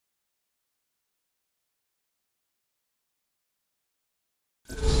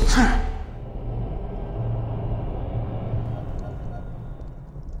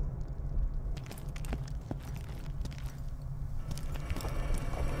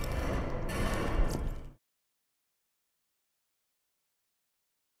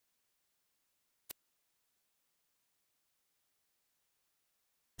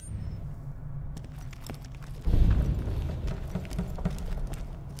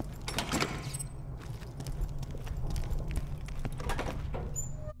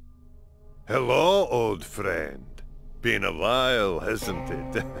Hello, old friend. Been a while, hasn't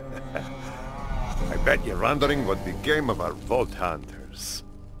it? I bet you're wondering what became of our Vault Hunters.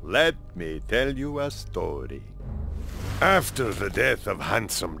 Let me tell you a story. After the death of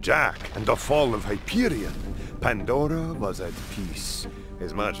Handsome Jack and the fall of Hyperion, Pandora was at peace,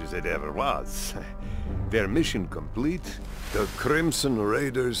 as much as it ever was. Their mission complete, the Crimson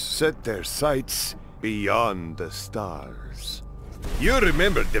Raiders set their sights beyond the stars. You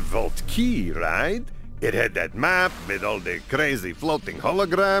remember the Vault Key, right? It had that map with all the crazy floating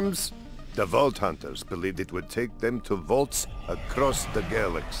holograms. The Vault Hunters believed it would take them to vaults across the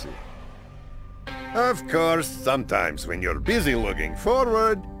galaxy. Of course, sometimes when you're busy looking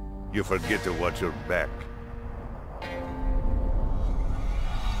forward, you forget to watch your back.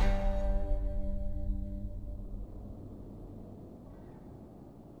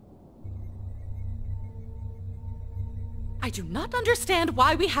 I do not understand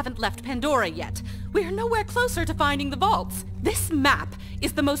why we haven't left Pandora yet. We are nowhere closer to finding the vaults. This map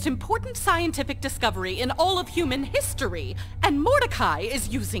is the most important scientific discovery in all of human history, and Mordecai is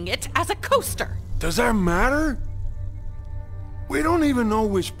using it as a coaster. Does that matter? We don't even know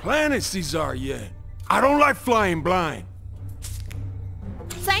which planets these are yet. I don't like flying blind.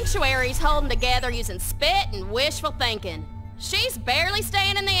 Sanctuary's holding together using spit and wishful thinking. She's barely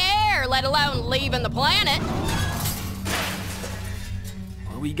staying in the air, let alone leaving the planet.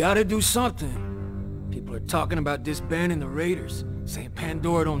 We gotta do something. People are talking about disbanding the Raiders, saying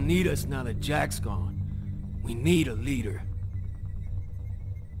Pandora don't need us now that Jack's gone. We need a leader.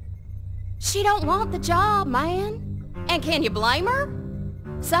 She don't want the job, man. And can you blame her?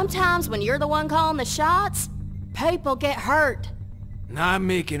 Sometimes when you're the one calling the shots, people get hurt. Not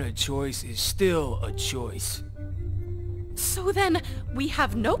making a choice is still a choice. So then, we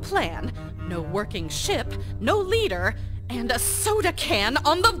have no plan, no working ship, no leader, and a soda can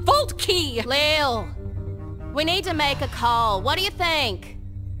on the Vault Key! Lil, we need to make a call. What do you think?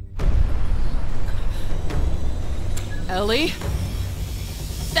 Ellie?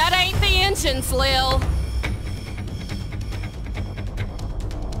 That ain't the engines, Lil.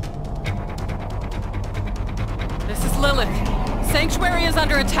 This is Lilith. Sanctuary is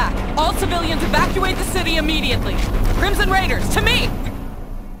under attack. All civilians evacuate the city immediately. Crimson Raiders, to me!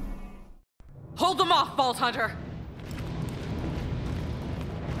 Hold them off, Vault Hunter!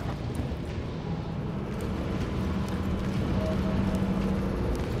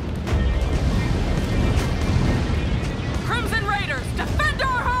 Crimson Raiders, defend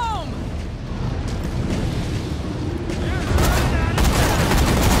our home!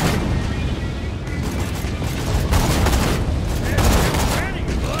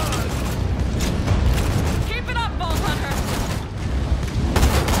 Keep it up, Vault Hunter!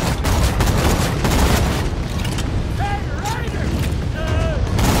 Hey, Raiders!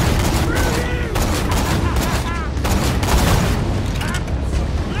 Screw you!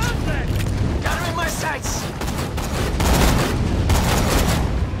 Got him in my sights!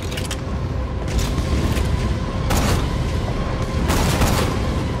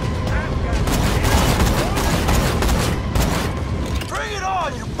 Bring it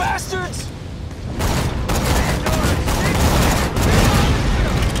on, you bastards!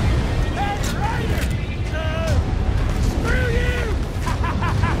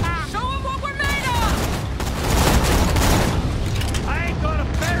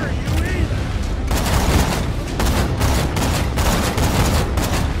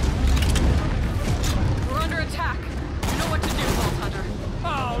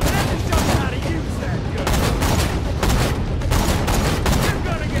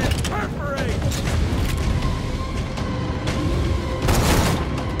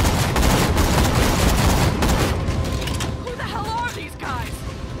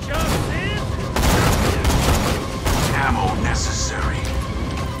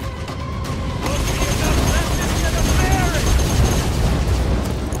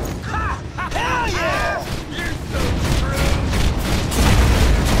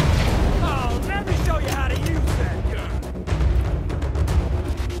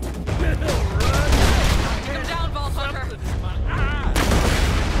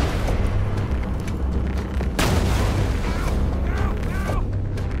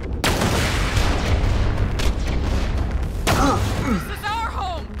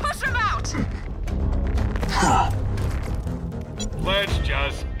 Let's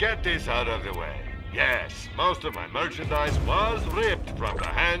just get this out of the way. Yes, most of my merchandise was ripped from the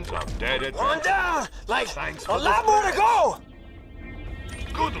hands of dead adventurers. One down! Like, Thanks a for the lot more to go!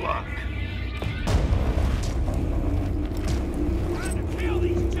 Good luck.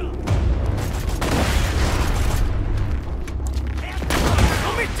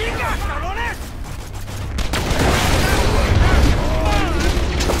 ¡No me chingas, cabrones!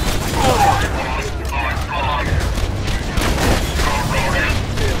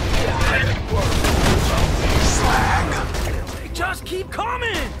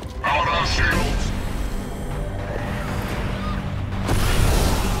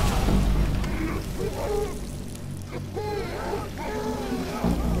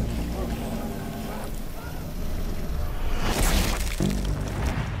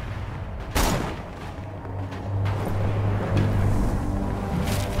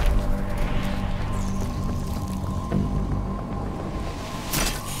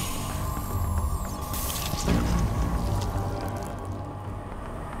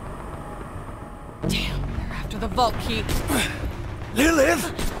 the vault key.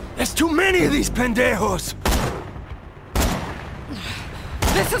 Lilith! There's too many of these pendejos!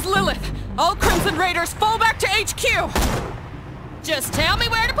 This is Lilith! All Crimson Raiders, fall back to HQ! Just tell me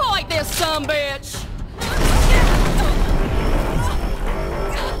where to point this sumbitch!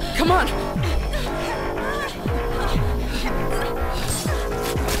 Come on!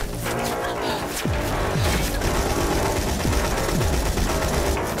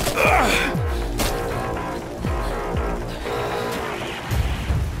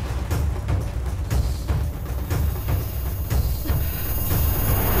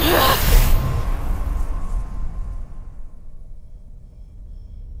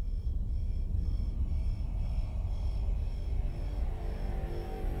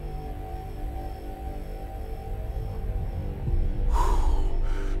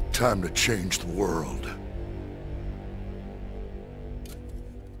 Time to change the world.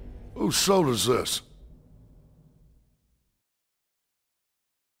 Whose soul is this?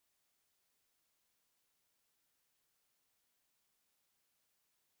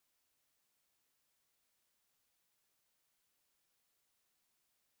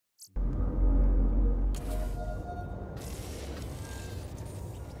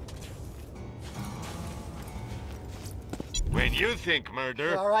 When you think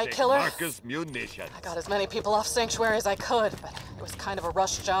murder, You all right, think killer? Marcus munitions. I got as many people off Sanctuary as I could, but it was kind of a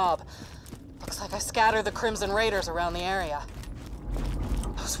rush job. Looks like I scattered the Crimson Raiders around the area.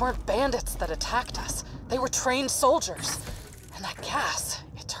 Those weren't bandits that attacked us. They were trained soldiers. And that gas,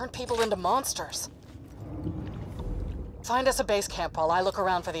 it turned people into monsters. Find us a base camp while I look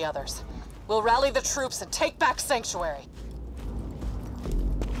around for the others. We'll rally the troops and take back Sanctuary.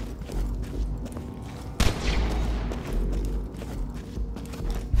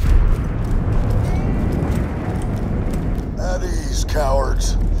 At ease,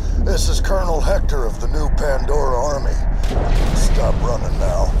 cowards. This is Colonel Hector of the new Pandora army. Stop running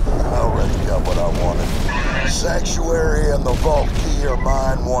now. I already got what I wanted. Sanctuary and the vault key are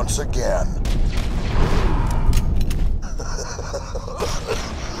mine once again.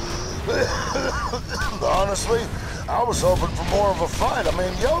 Honestly, I was hoping for more of a fight. I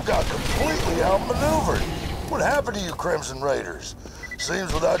mean, y'all got completely outmaneuvered. What happened to you Crimson Raiders?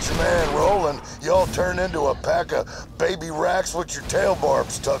 Seems without your man Roland, y'all turn into a pack of baby racks with your tail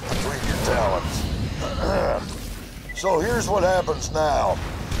barbs tucked between your talons. So here's what happens now.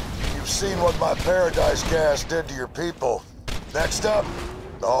 You've seen what my paradise gas did to your people. Next up,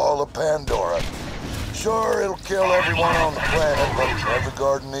 all of Pandora. Sure, it'll kill everyone on the planet, but every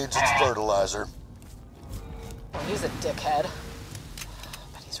garden needs its fertilizer. Well, he's a dickhead.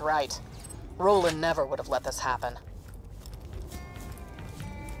 But he's right. Roland never would have let this happen.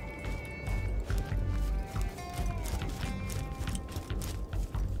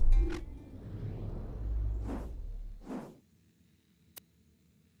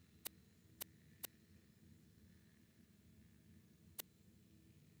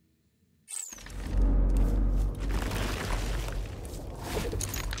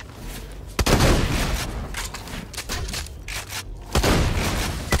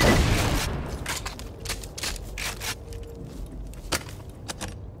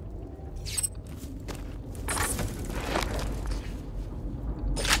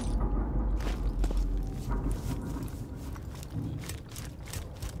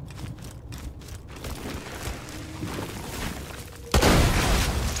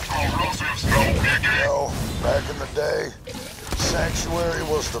 Back in the day, Sanctuary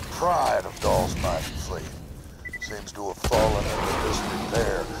was the pride of Dahl's mighty fleet. Seems to have fallen into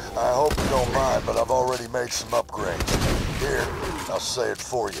disrepair. I hope you don't mind, but I've already made some upgrades. Here, I'll say it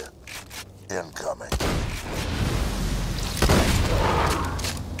for you. Incoming.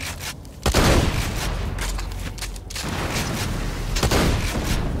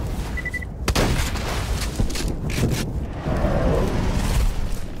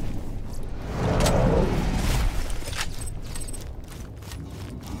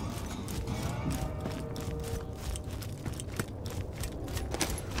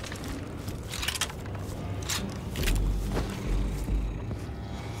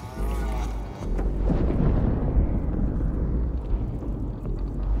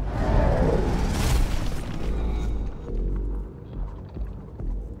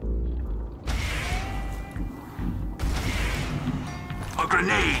 A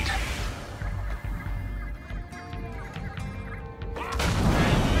grenade!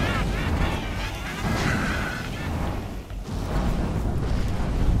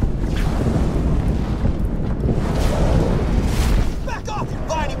 Back off, you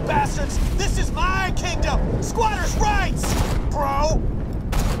whiny bastards! This is my kingdom! Squatters' rights! Bro!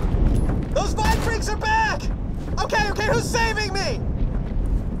 Those Vine freaks are back! who's saving me?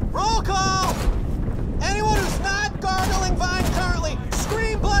 Roll call! Anyone who's not gargling Vine currently,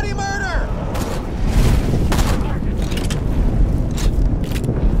 scream bloody murder!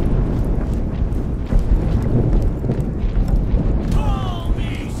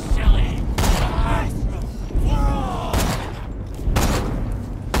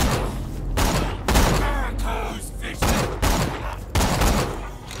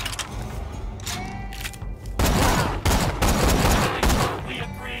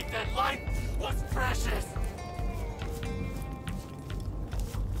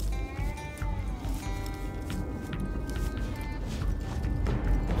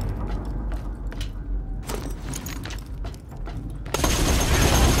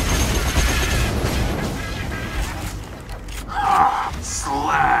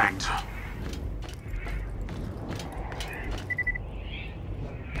 Slagged.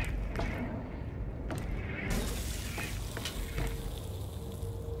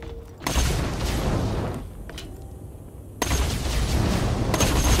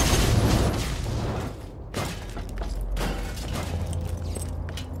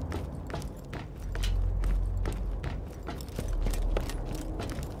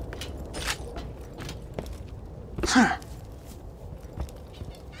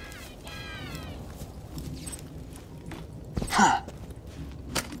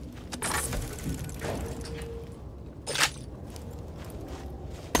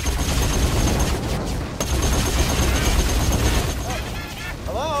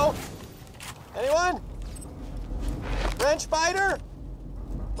 Hello? Anyone? Wrench biter?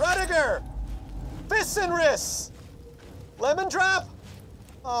 Rudiger? Fists and wrists? Lemon drop?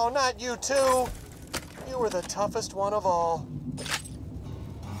 Oh, not you two. You were the toughest one of all.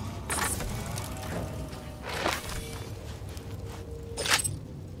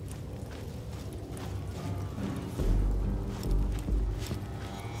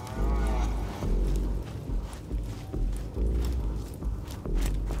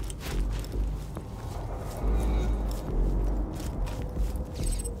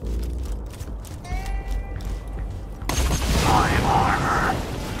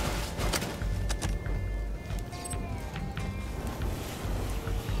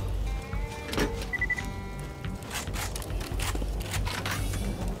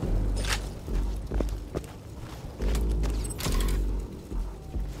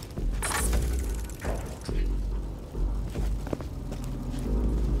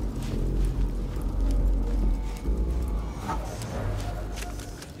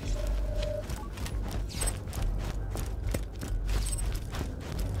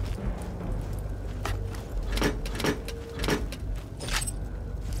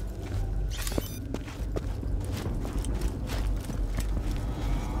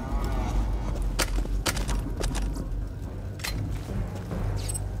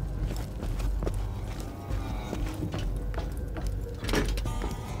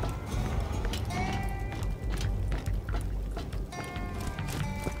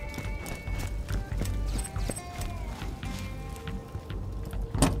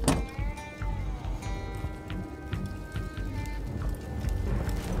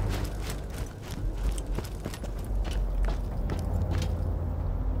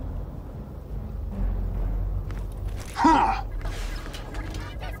 Huh.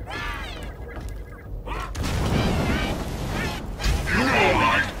 You're all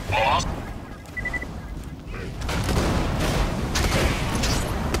right, boss.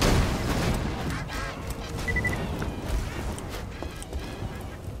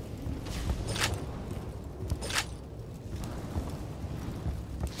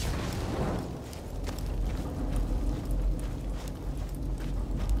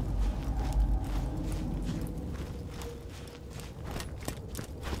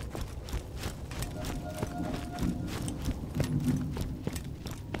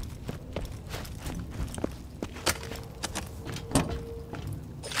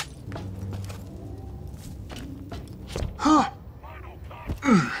 Huh.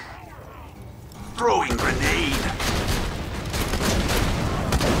 Throwing grenade.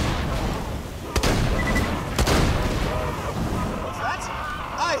 What's that?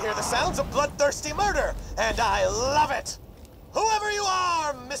 I hear the sounds of bloodthirsty murder, and I love it! Whoever you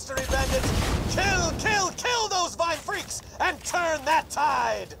are, mystery bandits, kill, kill, kill those Vine freaks and turn that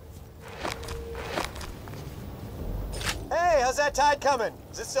tide! Hey, how's that tide coming?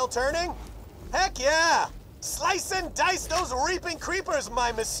 Is it still turning? Heck yeah! Slice and dice those reaping creepers,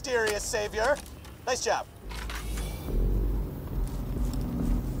 my mysterious savior. Nice job.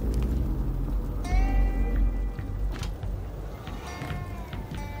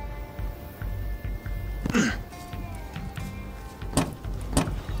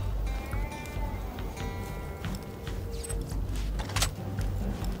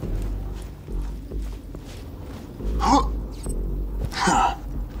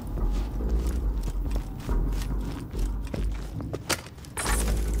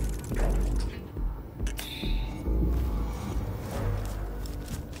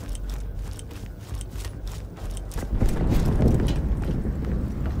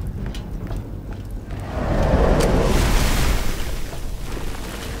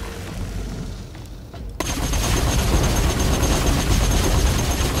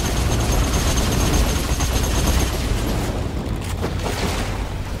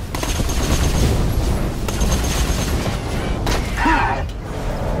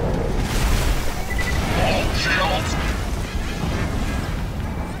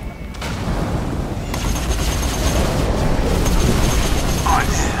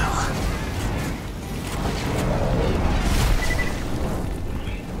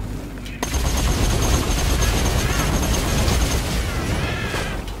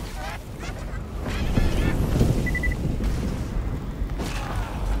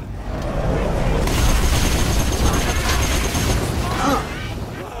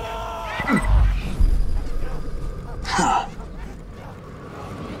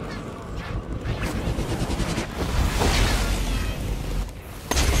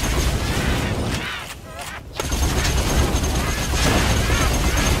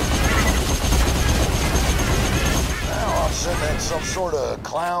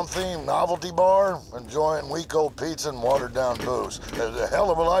 clown-themed novelty bar, enjoying week-old pizza and watered-down booze. It's a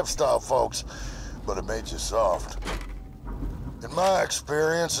hell of a lifestyle, folks, but it made you soft. In my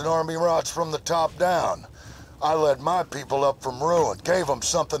experience, an army rots from the top down. I led my people up from ruin, gave them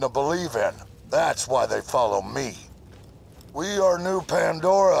something to believe in. That's why they follow me. We are New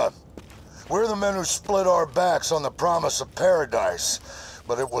Pandora. We're the men who split our backs on the promise of paradise,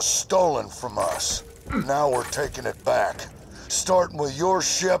 but it was stolen from us. Now we're taking it back, starting with your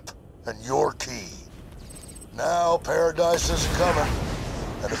ship and your key. Now paradise is coming,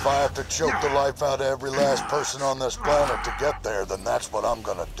 and if I have to choke the life out of every last person on this planet to get there, then that's what I'm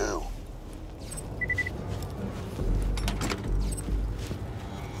gonna do.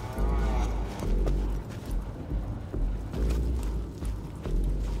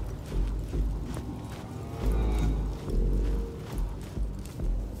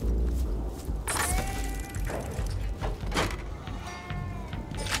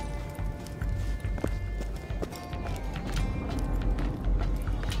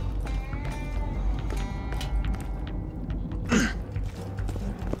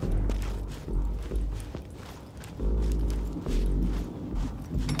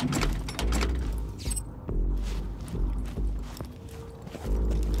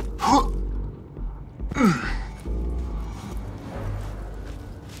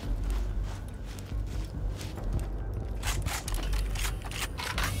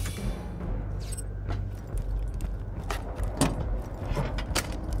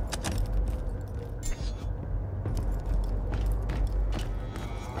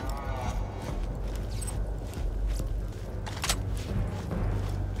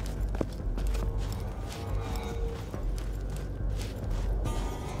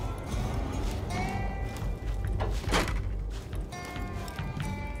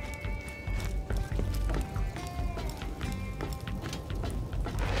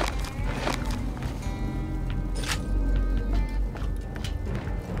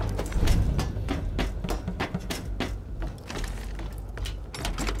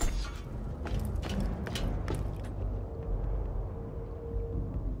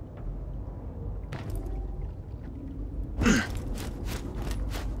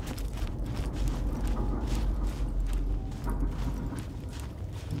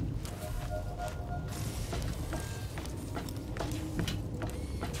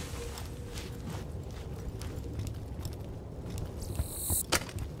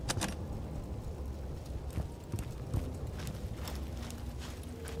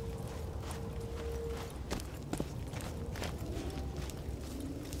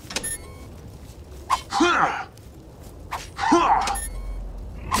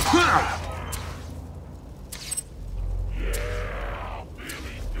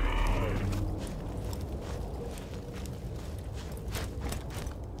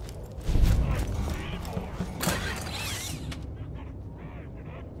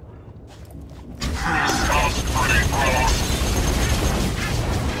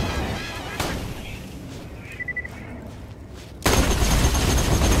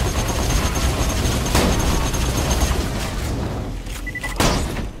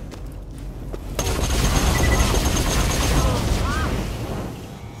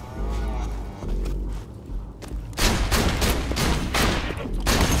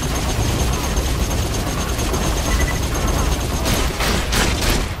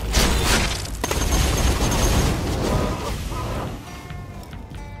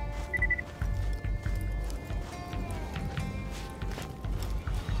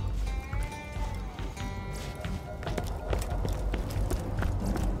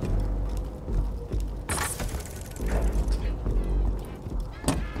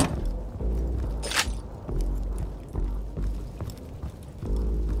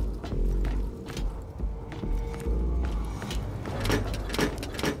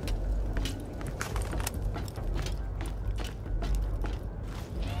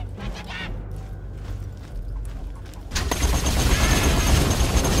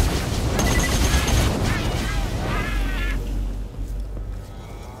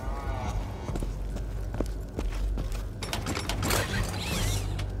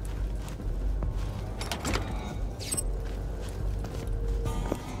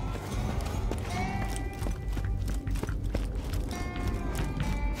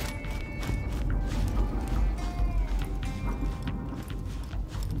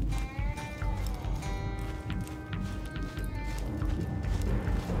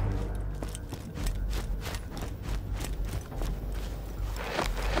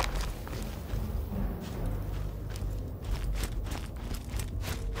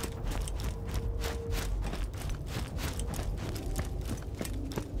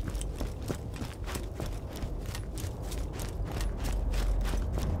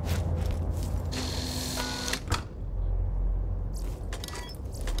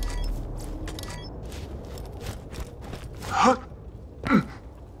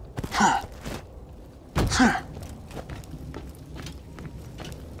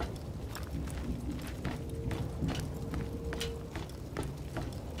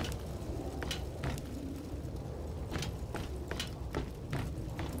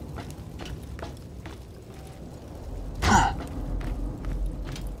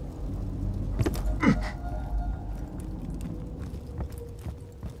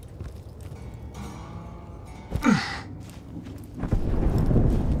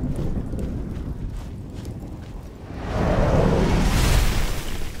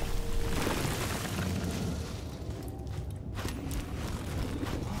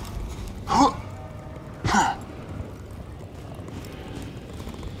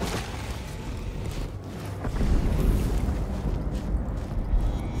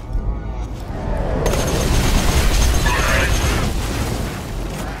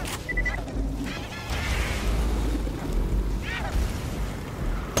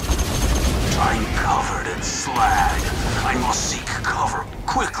 I'm covered in slag. I must seek cover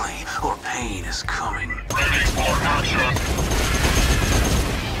quickly, or pain is coming. Ready for action.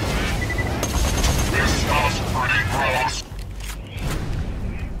 This smells pretty gross.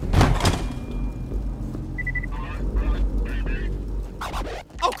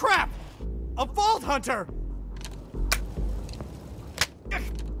 Oh crap! A Vault Hunter!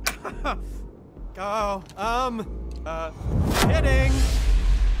 Kidding!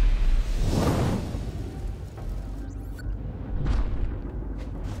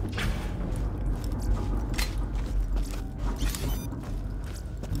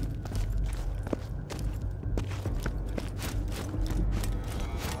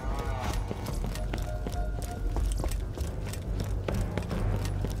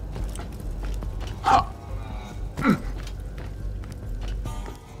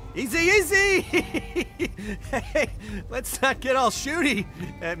 Easy, easy! Hey, let's not get all shooty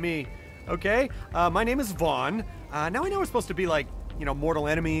at me, okay? My name is Vaughn. Now I know we're supposed to be like, you know, mortal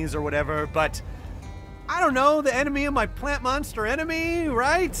enemies or whatever, but I don't know, the enemy of my plant monster enemy,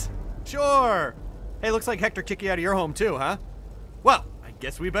 right? Sure. Hey, looks like Hector kicked you out of your home too, huh? Well, I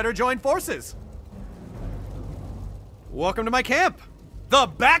guess we better join forces. Welcome to my camp, the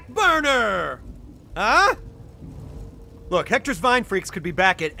Back Burner! Huh? Look, Hector's Vine Freaks could be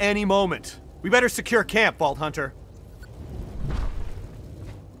back at any moment. We better secure camp, Vault Hunter.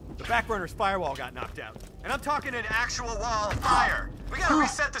 The Backburner's firewall got knocked out. And I'm talking an actual wall of fire. We gotta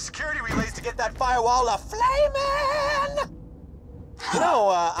reset the security relays to get that firewall a-flamin'! You know,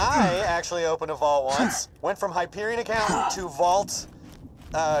 I actually opened a vault once. Went from Hyperion accountant to vault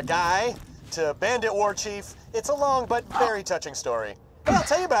guy to bandit war chief. It's a long but very touching story. Hey, I'll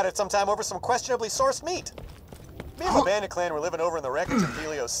tell you about it sometime over some questionably sourced meat. Me and my bandit clan were living over in the wreckage of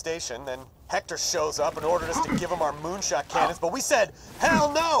Helios Station, then Hector shows up and ordered us to give him our moonshot cannons, but we said,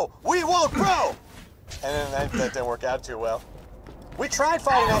 hell no, we won't, bro! And then that didn't work out too well. We tried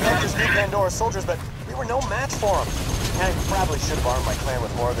fighting out Hector's new Pandora soldiers, but we were no match for them. I probably should have armed my clan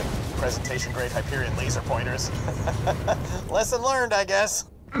with more than presentation-grade Hyperion laser pointers. Lesson learned, I guess.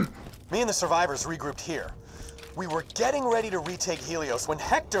 Me and the survivors regrouped here. We were getting ready to retake Helios when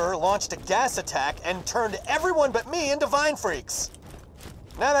Hector launched a gas attack and turned everyone but me into Vine Freaks.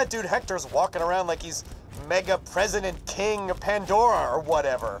 Now that dude Hector's walking around like he's Mega President King of Pandora or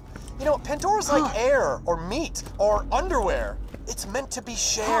whatever. You know, Pandora's like air or meat or underwear. It's meant to be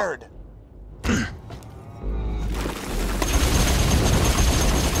shared.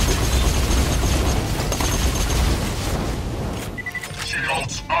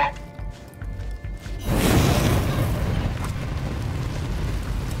 Shields up!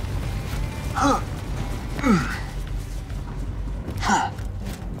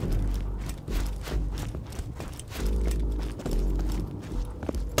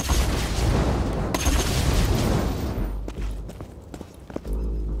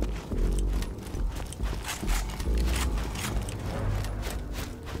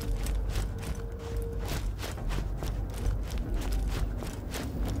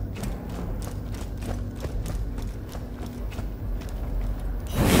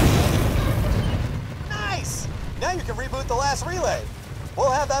 Now you can reboot the last relay. We'll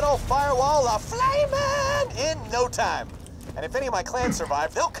have that old firewall a-flamin' in no time. And if any of my clan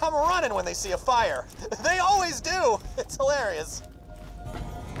survive, they'll come running when they see a fire. They always do. It's hilarious.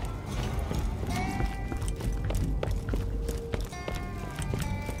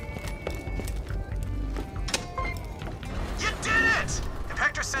 You did it! If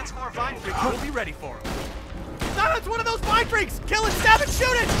Hector sends more Vine Freaks, we'll be ready for him. No, it's one of those Vine Freaks! Kill it, stab it, shoot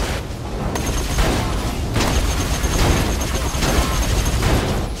it!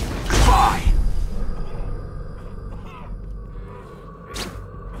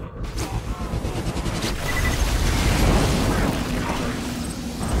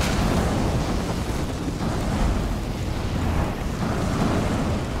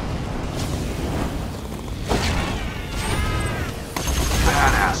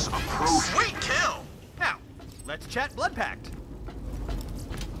 Let's chat Blood Pact.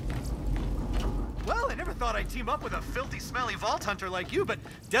 Well, I never thought I'd team up with a filthy, smelly vault hunter like you, but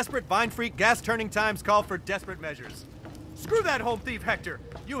desperate vine freak gas-turning times call for desperate measures. Screw that home thief, Hector.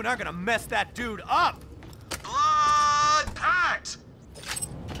 You and I are gonna mess that dude up. Blood Pact!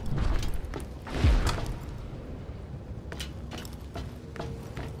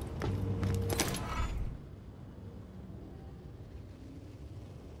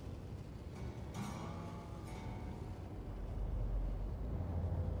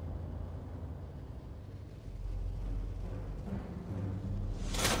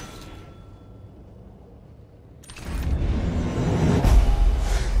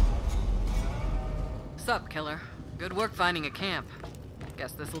 Sup, killer? Good work finding a camp.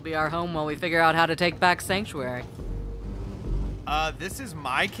 Guess this'll be our home while we figure out how to take back Sanctuary. This is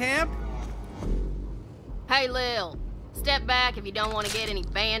my camp? Hey, Lil. Step back if you don't want to get any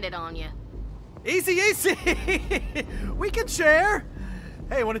bandit on you. Easy, easy! We can share!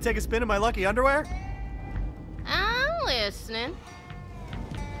 Hey, want to take a spin in my lucky underwear? I'm listening.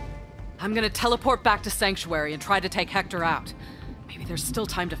 I'm gonna teleport back to Sanctuary and try to take Hector out. Maybe there's still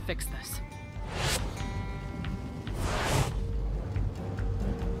time to fix this.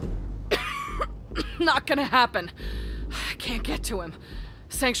 Not gonna happen. I can't get to him.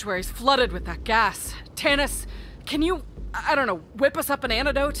 Sanctuary's flooded with that gas. Tanis, can you, I don't know, whip us up an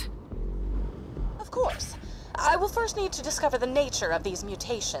antidote? Of course. I will first need to discover the nature of these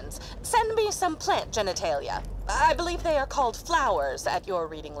mutations. Send me some plant genitalia. I believe they are called flowers at your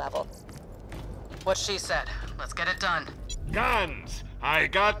reading level. What she said. Let's get it done. Guns! I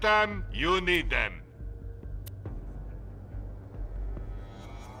got them, you need them.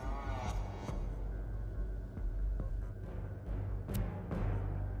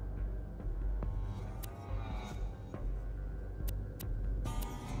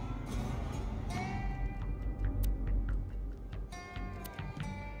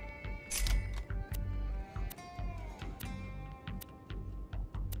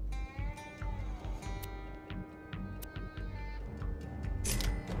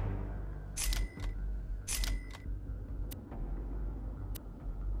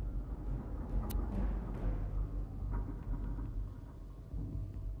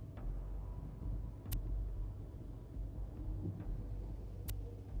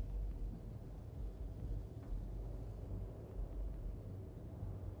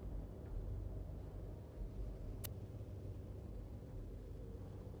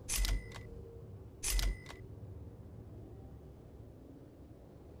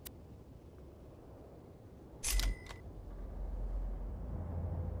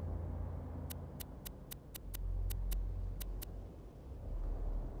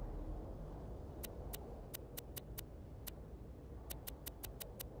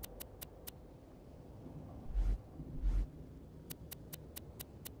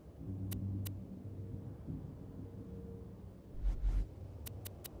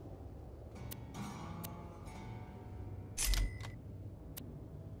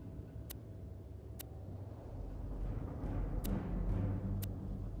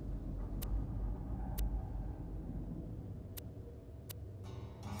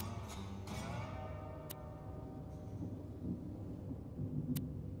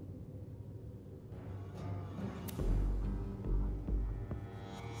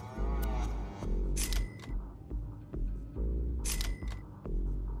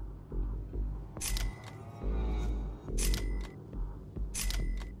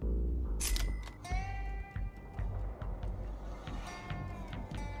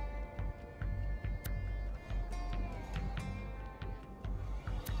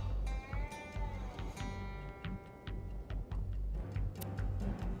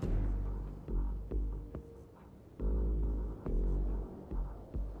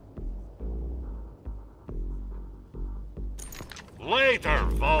 Later,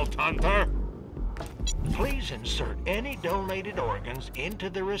 Vault Hunter! Please insert any donated organs into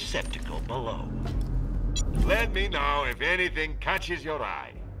the receptacle below. Let me know if anything catches your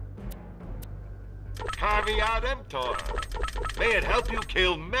eye. Caveat emptor. May it help you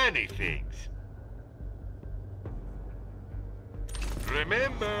kill many things.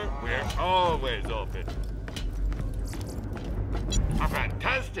 Remember, we're always open. A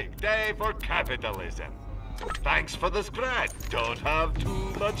fantastic day for capitalism. Thanks for the scratch. Don't have too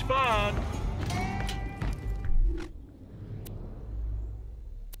much fun.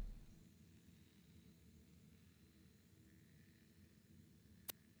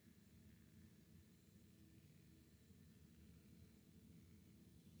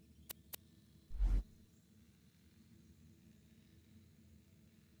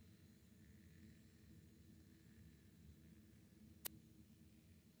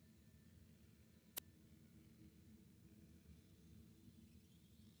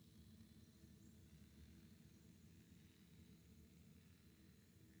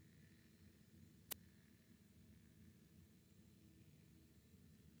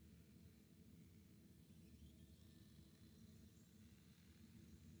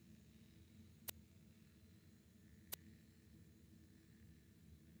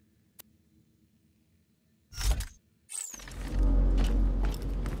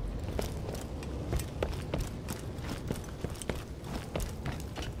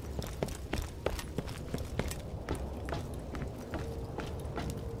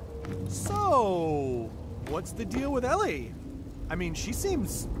 So, what's the deal with Ellie? I mean, she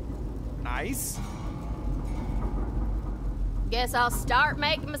seems nice. Guess I'll start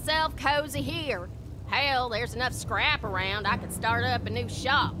making myself cozy here. Hell, there's enough scrap around I could start up a new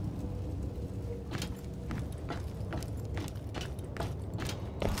shop.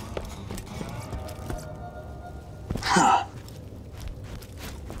 Huh.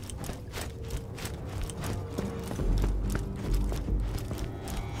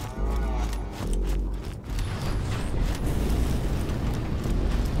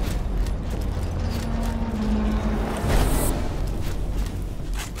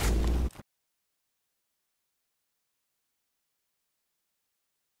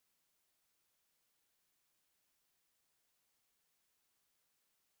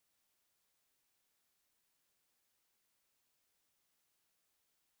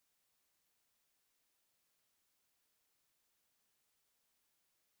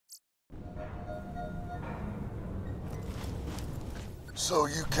 So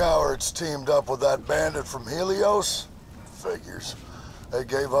you cowards teamed up with that bandit from Helios? Figures. They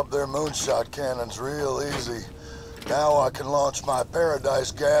gave up their moonshot cannons real easy. Now I can launch my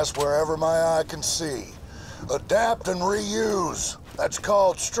paradise gas wherever my eye can see. Adapt and reuse. That's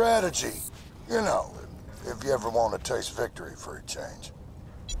called strategy. You know, if you ever want to taste victory for a change.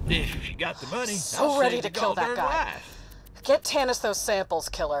 If you got the money, So ready to kill that guy. Get Tanis those samples,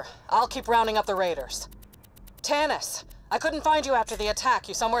 killer. I'll keep rounding up the raiders. Tanis, I couldn't find you after the attack.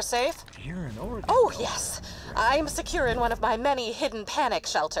 You somewhere safe? You're in Oregon. Oh, yes. I'm secure in one of my many hidden panic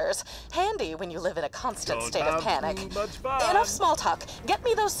shelters. Handy when you live in a constant state of panic. Enough small talk. Get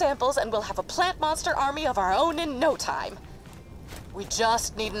me those samples and we'll have a plant monster army of our own in no time. We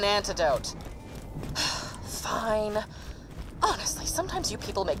just need an antidote. Fine. Honestly, sometimes you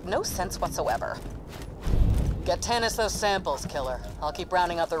people make no sense whatsoever. Get Tanis those samples, killer. I'll keep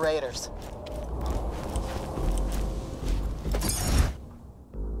rounding up the raiders.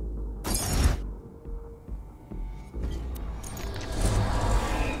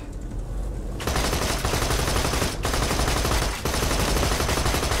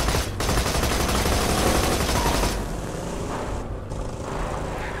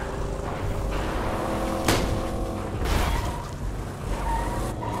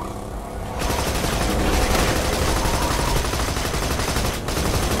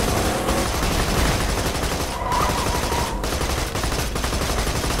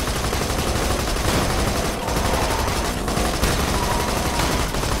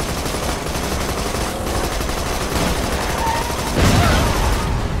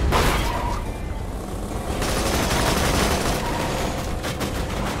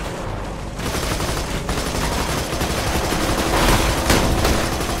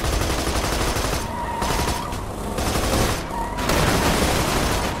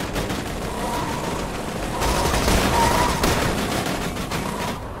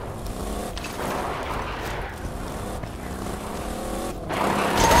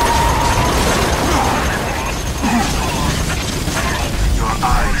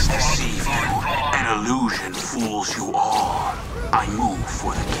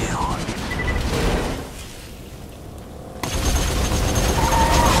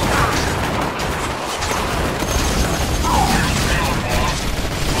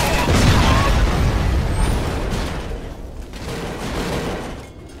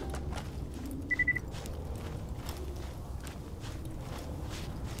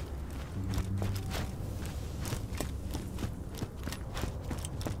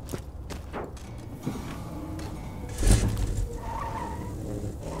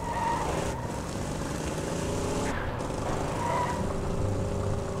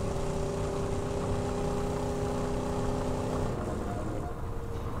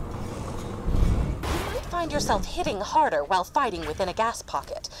 Find yourself hitting harder while fighting within a gas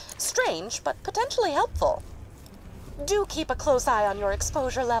pocket. Strange, but potentially helpful. Do keep a close eye on your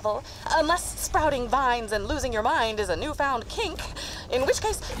exposure level, unless sprouting vines and losing your mind is a newfound kink, in which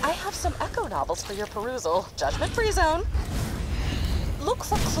case I have some echo novels for your perusal. Judgment-free zone. Look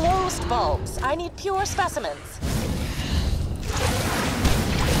for closed bulbs. I need pure specimens.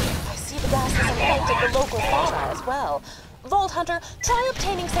 I see the gas has infected the local fauna as well. Vault Hunter, try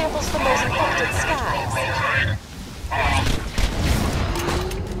obtaining samples from those infected skies.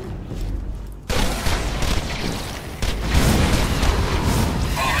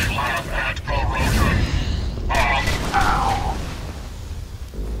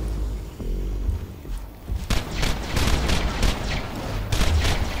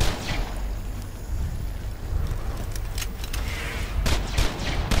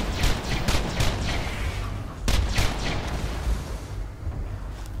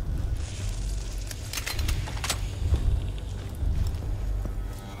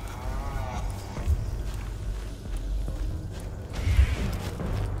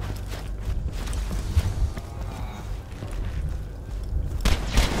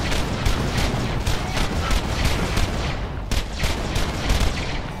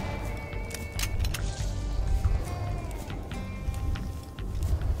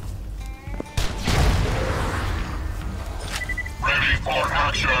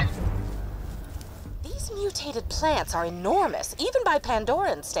 mutated plants are enormous, even by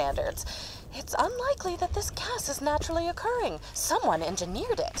Pandoran standards. It's unlikely that this gas is naturally occurring. Someone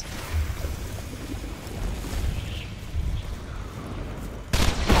engineered it.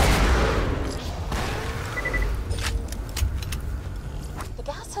 The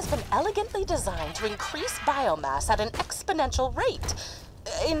gas has been elegantly designed to increase biomass at an exponential rate.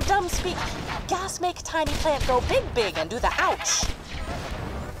 In dumb speak, gas make tiny plant go big and do the ouch.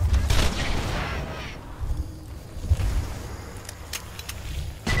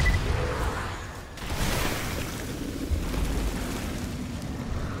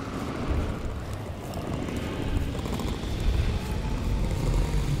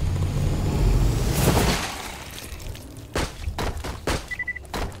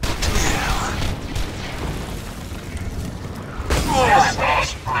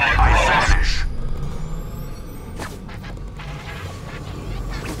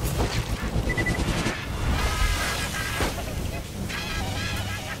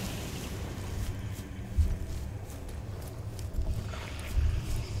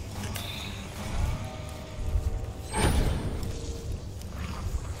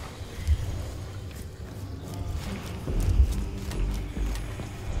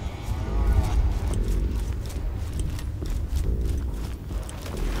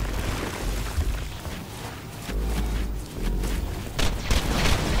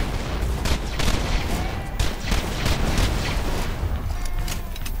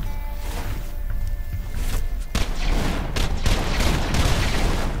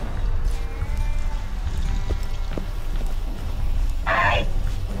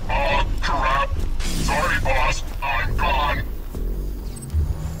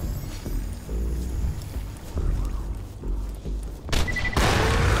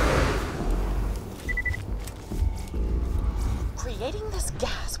 Creating this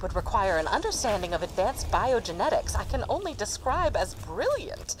gas would require an understanding of advanced biogenetics I can only describe as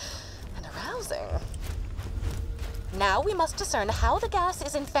brilliant and arousing. Now we must discern how the gas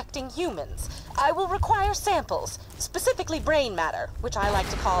is infecting humans. I will require samples, specifically brain matter, which I like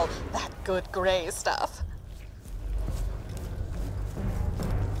to call that good gray stuff.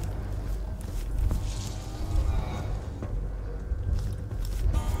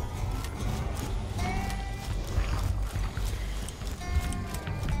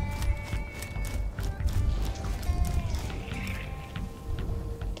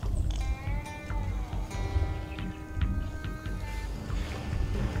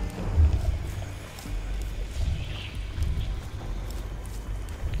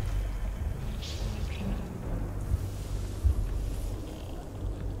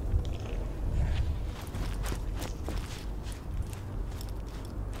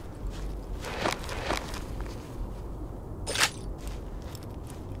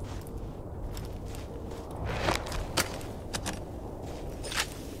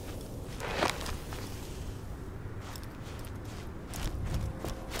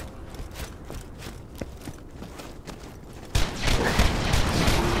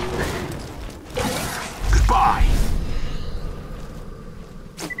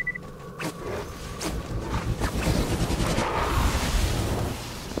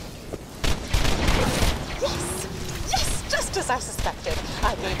 As I suspected,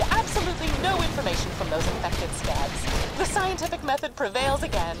 I gained absolutely no information from those infected scads. The scientific method prevails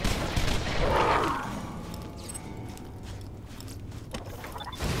again.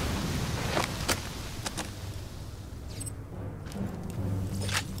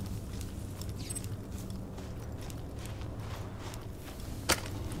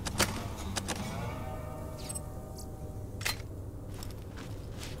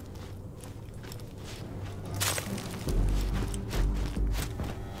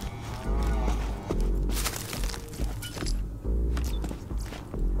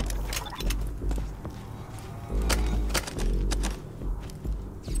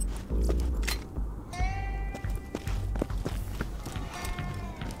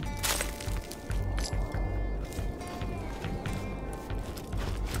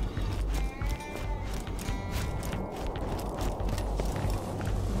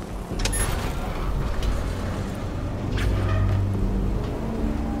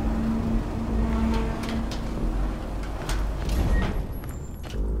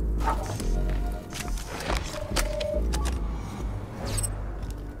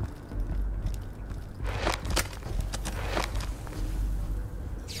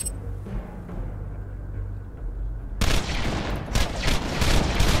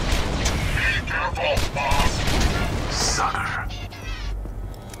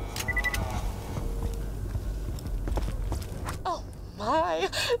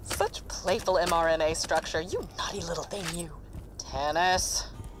 Such playful mRNA structure, you naughty little thing, you. Tennis.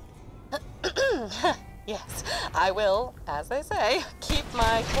 Yes, I will, as they say, keep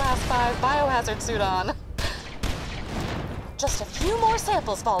my Class 5 biohazard suit on. Just a few more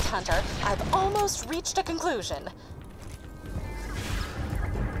samples, Vault Hunter. I've almost reached a conclusion.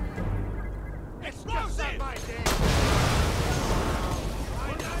 Explosive!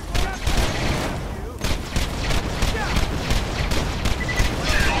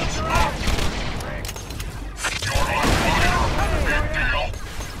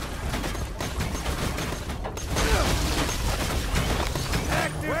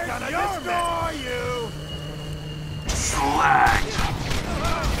 We're gonna destroy you! Slag!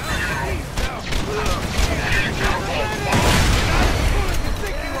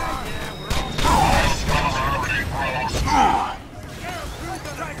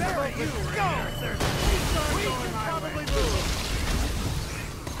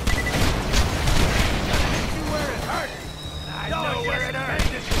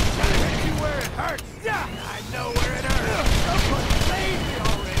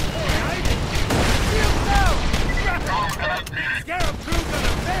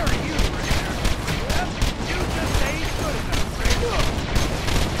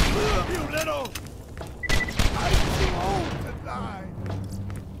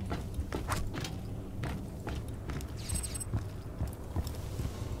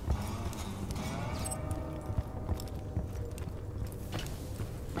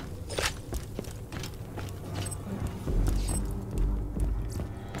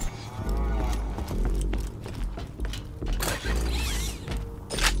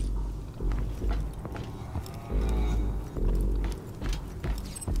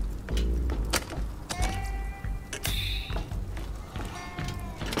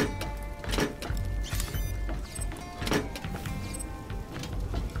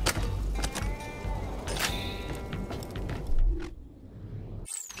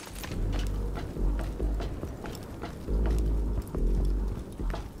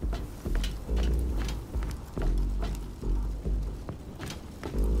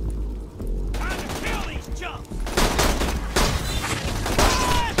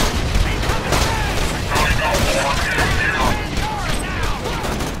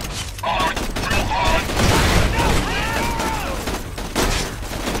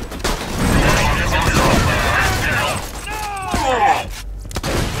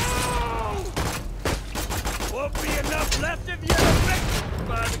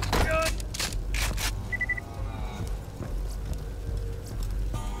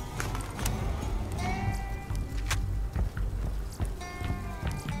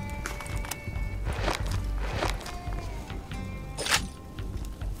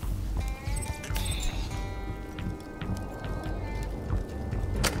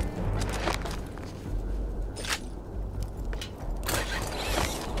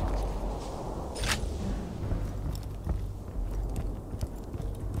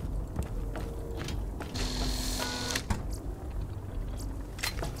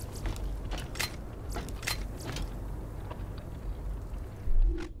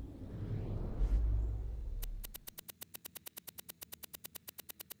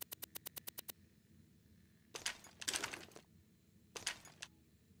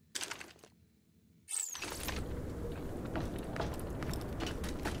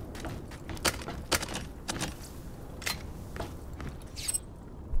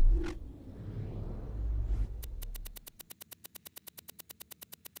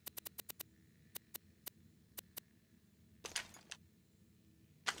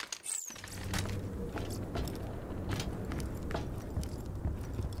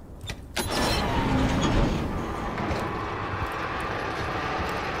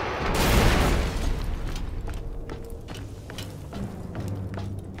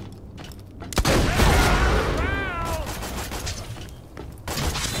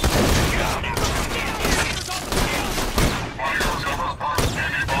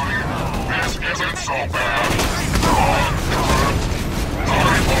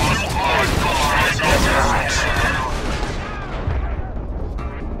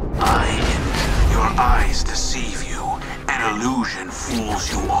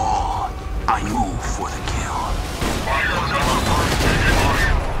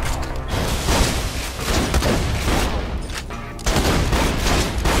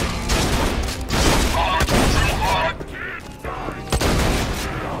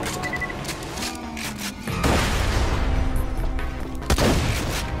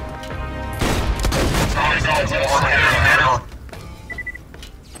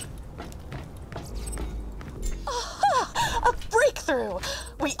 Aha! A breakthrough!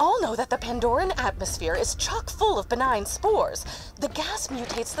 We all know that the Pandoran atmosphere is chock full of benign spores. The gas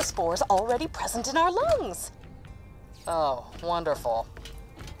mutates the spores already present in our lungs. Oh, wonderful.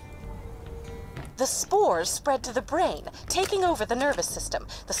 The spores spread to the brain, taking over the nervous system.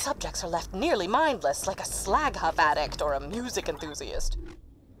 The subjects are left nearly mindless, like a slag huff addict or a music enthusiast.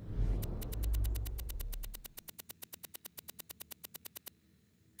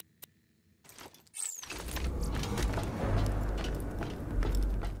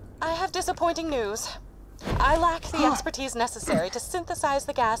 I have disappointing news. I lack the expertise necessary to synthesize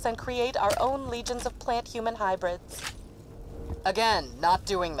the gas and create our own legions of plant-human hybrids. Again, not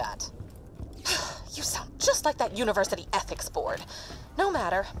doing that. You sound just like that university ethics board. No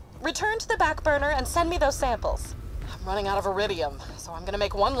matter. Return to the back burner and send me those samples. I'm running out of iridium, so I'm gonna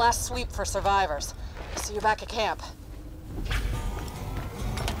make one last sweep for survivors. See you back at camp.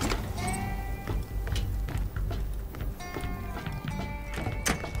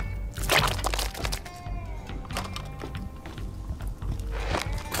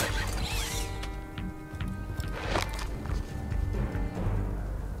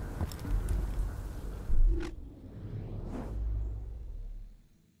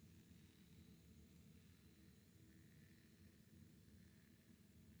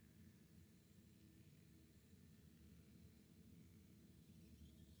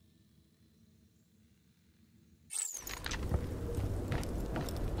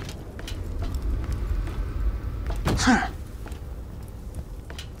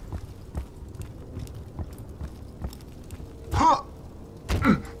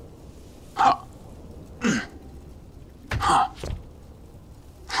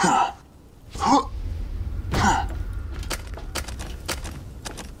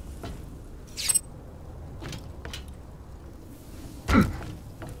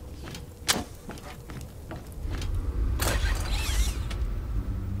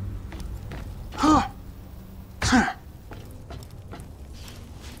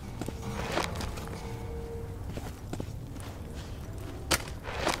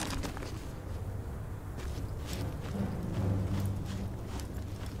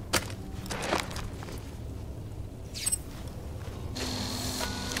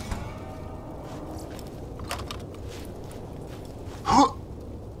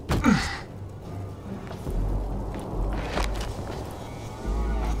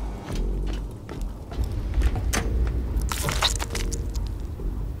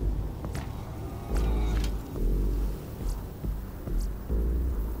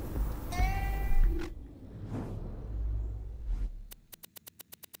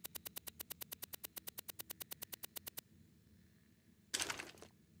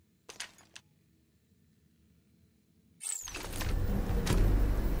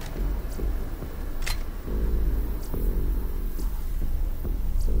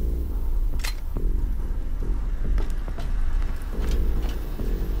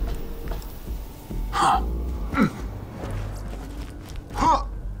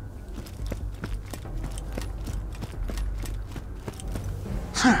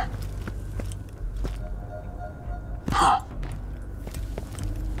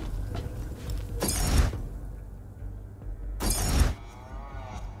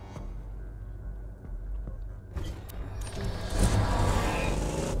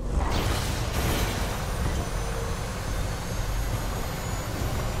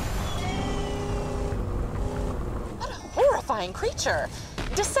 Creature.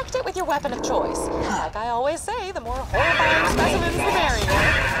 Dissect it with your weapon of choice. Like I always say, the more horrifying specimens, the merrier.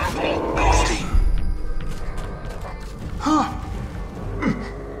 Ghosty.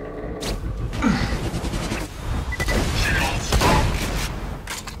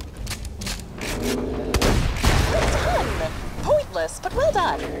 Well done! Pointless, but well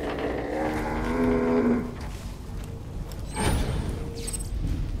done.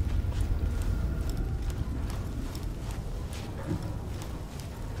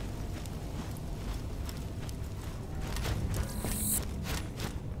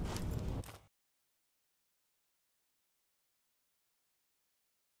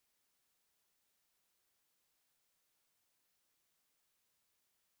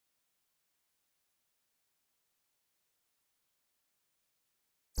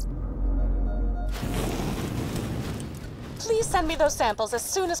 Please send me those samples as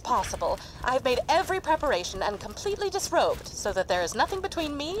soon as possible. I've made every preparation and completely disrobed so that there is nothing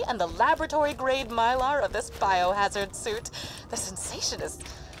between me and the laboratory-grade mylar of this biohazard suit. The sensation is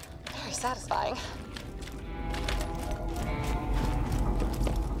very satisfying.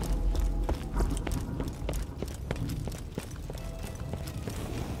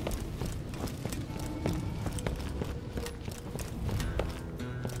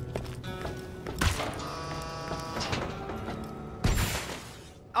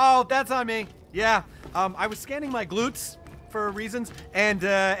 Oh, that's on me. Yeah, I was scanning my glutes for reasons, and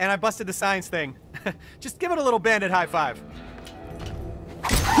I busted the science thing. Just give it a little bandit high five.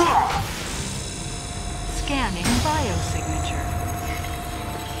 Scanning biosignature.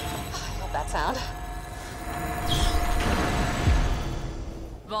 I love that sound.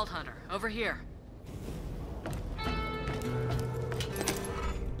 Vault Hunter, over here.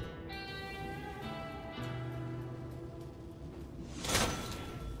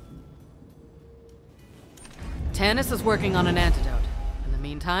 Tannis is working on an antidote. In the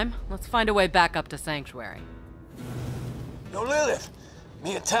meantime, let's find a way back up to Sanctuary. Yo, Lilith,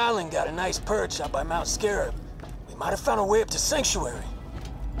 me and Talon got a nice perch out by Mount Scarab. We might have found a way up to Sanctuary.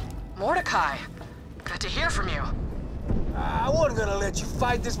 Mordecai, good to hear from you. I wasn't gonna let you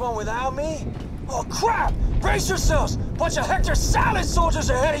fight this one without me. Oh, crap! Brace yourselves! Bunch of Hector Salad soldiers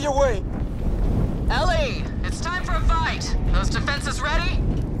are headed your way! Ellie, it's time for a fight. Those defenses ready?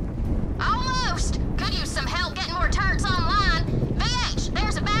 Almost! Could use some help getting more turrets online. VH,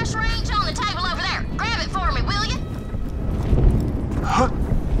 there's a bash range on the table over there. Grab it for me, will you?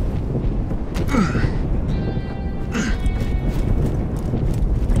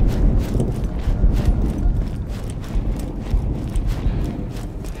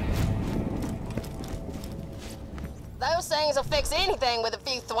 Those things will fix anything with a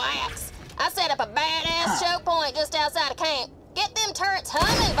few thwacks. I set up a badass choke point just outside of camp. Get them turrets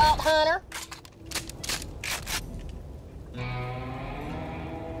humming, Vault Hunter.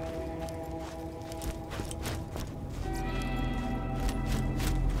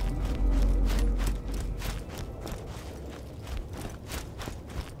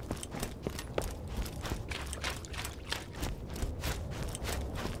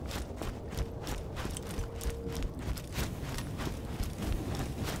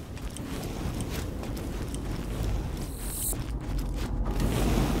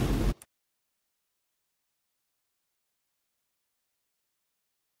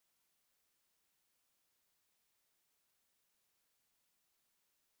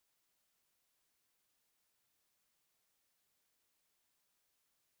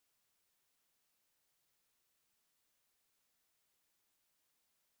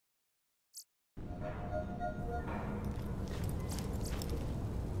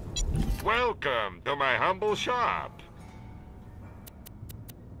 Welcome to my humble shop.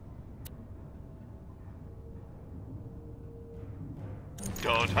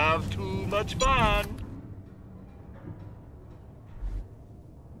 Don't have too much fun.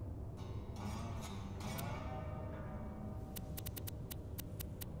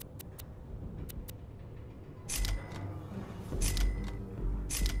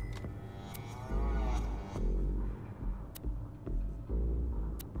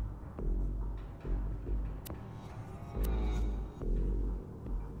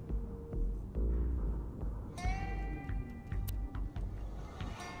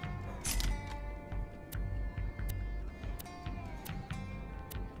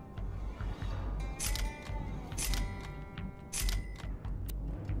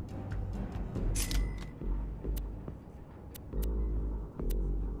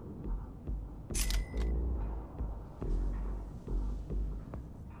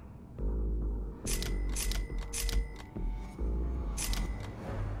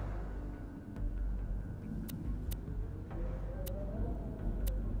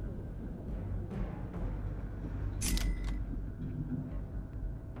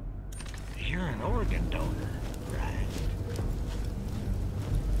 You're an organ donor, right?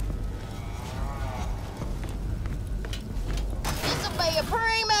 This'll be a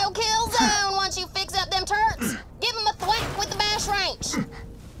primo kill zone once you fix up them turrets. Give them a thwack with the bash range.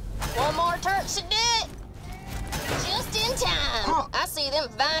 One more turret should do it. Just in time. I see them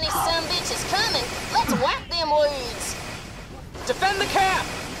viney sumbitches coming. Let's whack them weeds. Defend the camp!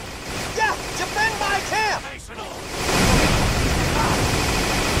 Yeah, defend my camp!